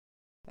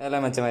എല്ലാ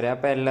മച്ചന്മാരെ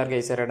അപ്പോൾ എല്ലാവർക്കും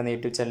ഈശ്വരയുടെ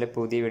യൂട്യൂബ് ചാനലിൽ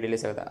പുതിയ വീഡിയോയിൽ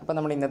സ്വാഗതം. അപ്പോൾ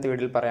നമ്മൾ ഇന്നത്തെ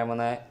വീഡിയോയിൽ പറയാൻ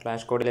പോകുന്ന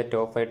ക്ലാഷ് കോഡിലെ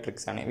ടോപ്പ് 5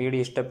 ട്രിക്സ് ആണ്.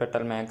 വീഡിയോ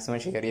ഇഷ്ടപ്പെട്ടാൽ മാക്സിമം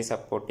ഷെയർ ചെയ്ത്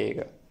സപ്പോർട്ട്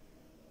ചെയ്യുക.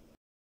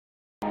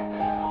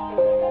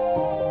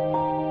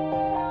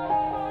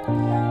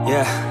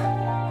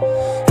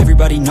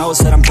 Everybody knows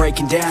that I'm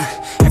breaking down.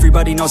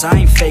 Everybody knows I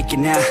ain't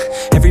faking now.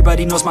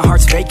 Everybody knows my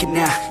heart's vacant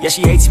now. Yeah,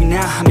 she hates me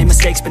now, I made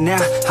mistakes but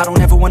now I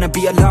don't ever wanna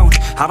be alone.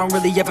 I don't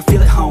really ever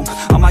feel at home.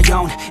 On my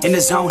own, in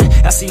the zone,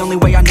 that's the only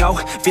way I know.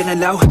 Feeling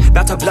low,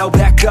 about to blow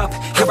back up.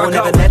 Here I won't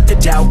ever let the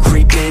doubt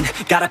creep in.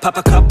 Gotta pop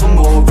a couple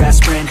more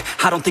aspirin.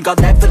 I don't think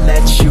I'll ever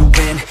let you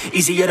in.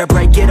 Easier to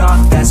break it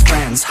off best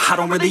friends. I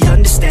don't really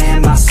understand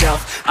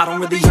myself. I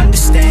don't really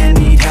understand,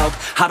 need help.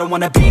 I don't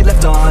wanna be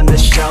left on the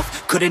shelf.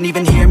 Couldn't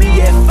even hear me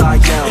if I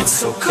yelled. It's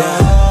so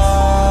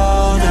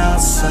cold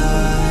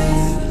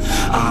outside,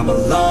 I'm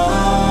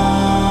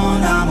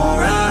alone, I'm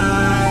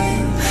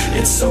alright.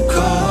 It's so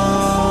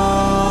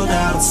cold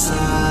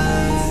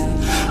outside,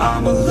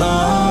 I'm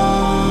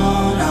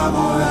alone, I'm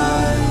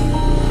alright.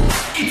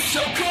 It's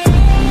so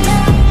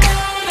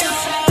cold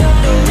outside,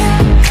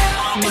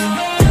 I'm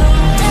alone,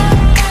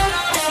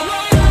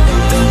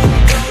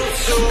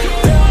 it's so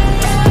cold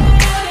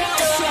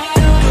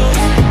outside,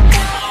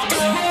 I'm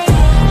alone.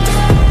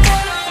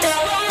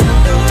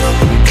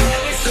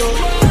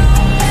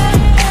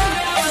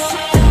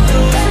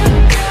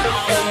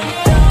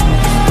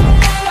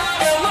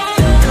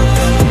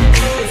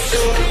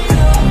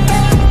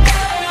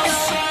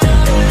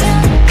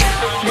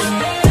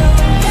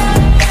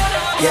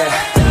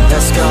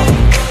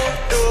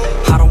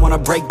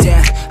 Break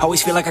down,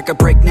 always feel like I could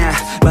break now,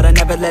 but I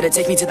never let it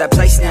take me to that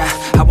place now.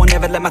 I won't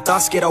ever let my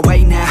thoughts get away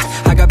now.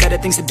 I got better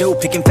things to do,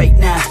 picking fate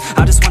now.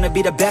 I just wanna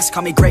be the best,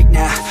 call me great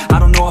now. I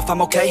don't know if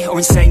I'm okay or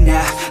insane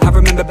now. I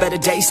remember better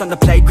days on the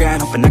playground,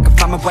 hoping I can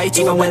find my way to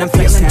even when I'm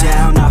feeling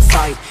down. I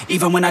fight,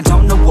 even when I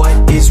don't know what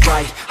is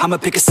right. I'ma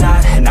pick a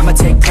side, and I'ma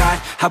take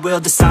pride. I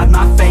will decide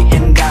my fate,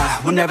 and I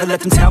will never let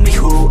them tell me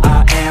who I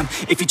am.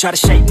 If you try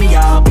to shake me,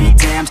 I'll be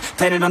damned.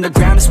 Planet on the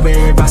ground is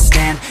where I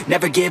stand.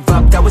 Never give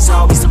up, that was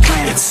always the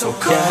plan. It's so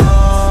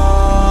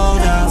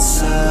cold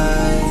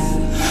outside,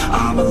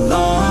 I'm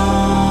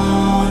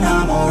alone,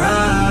 I'm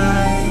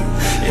alright.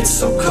 It's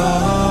so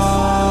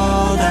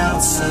cold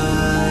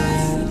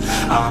outside,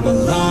 I'm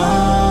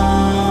alone.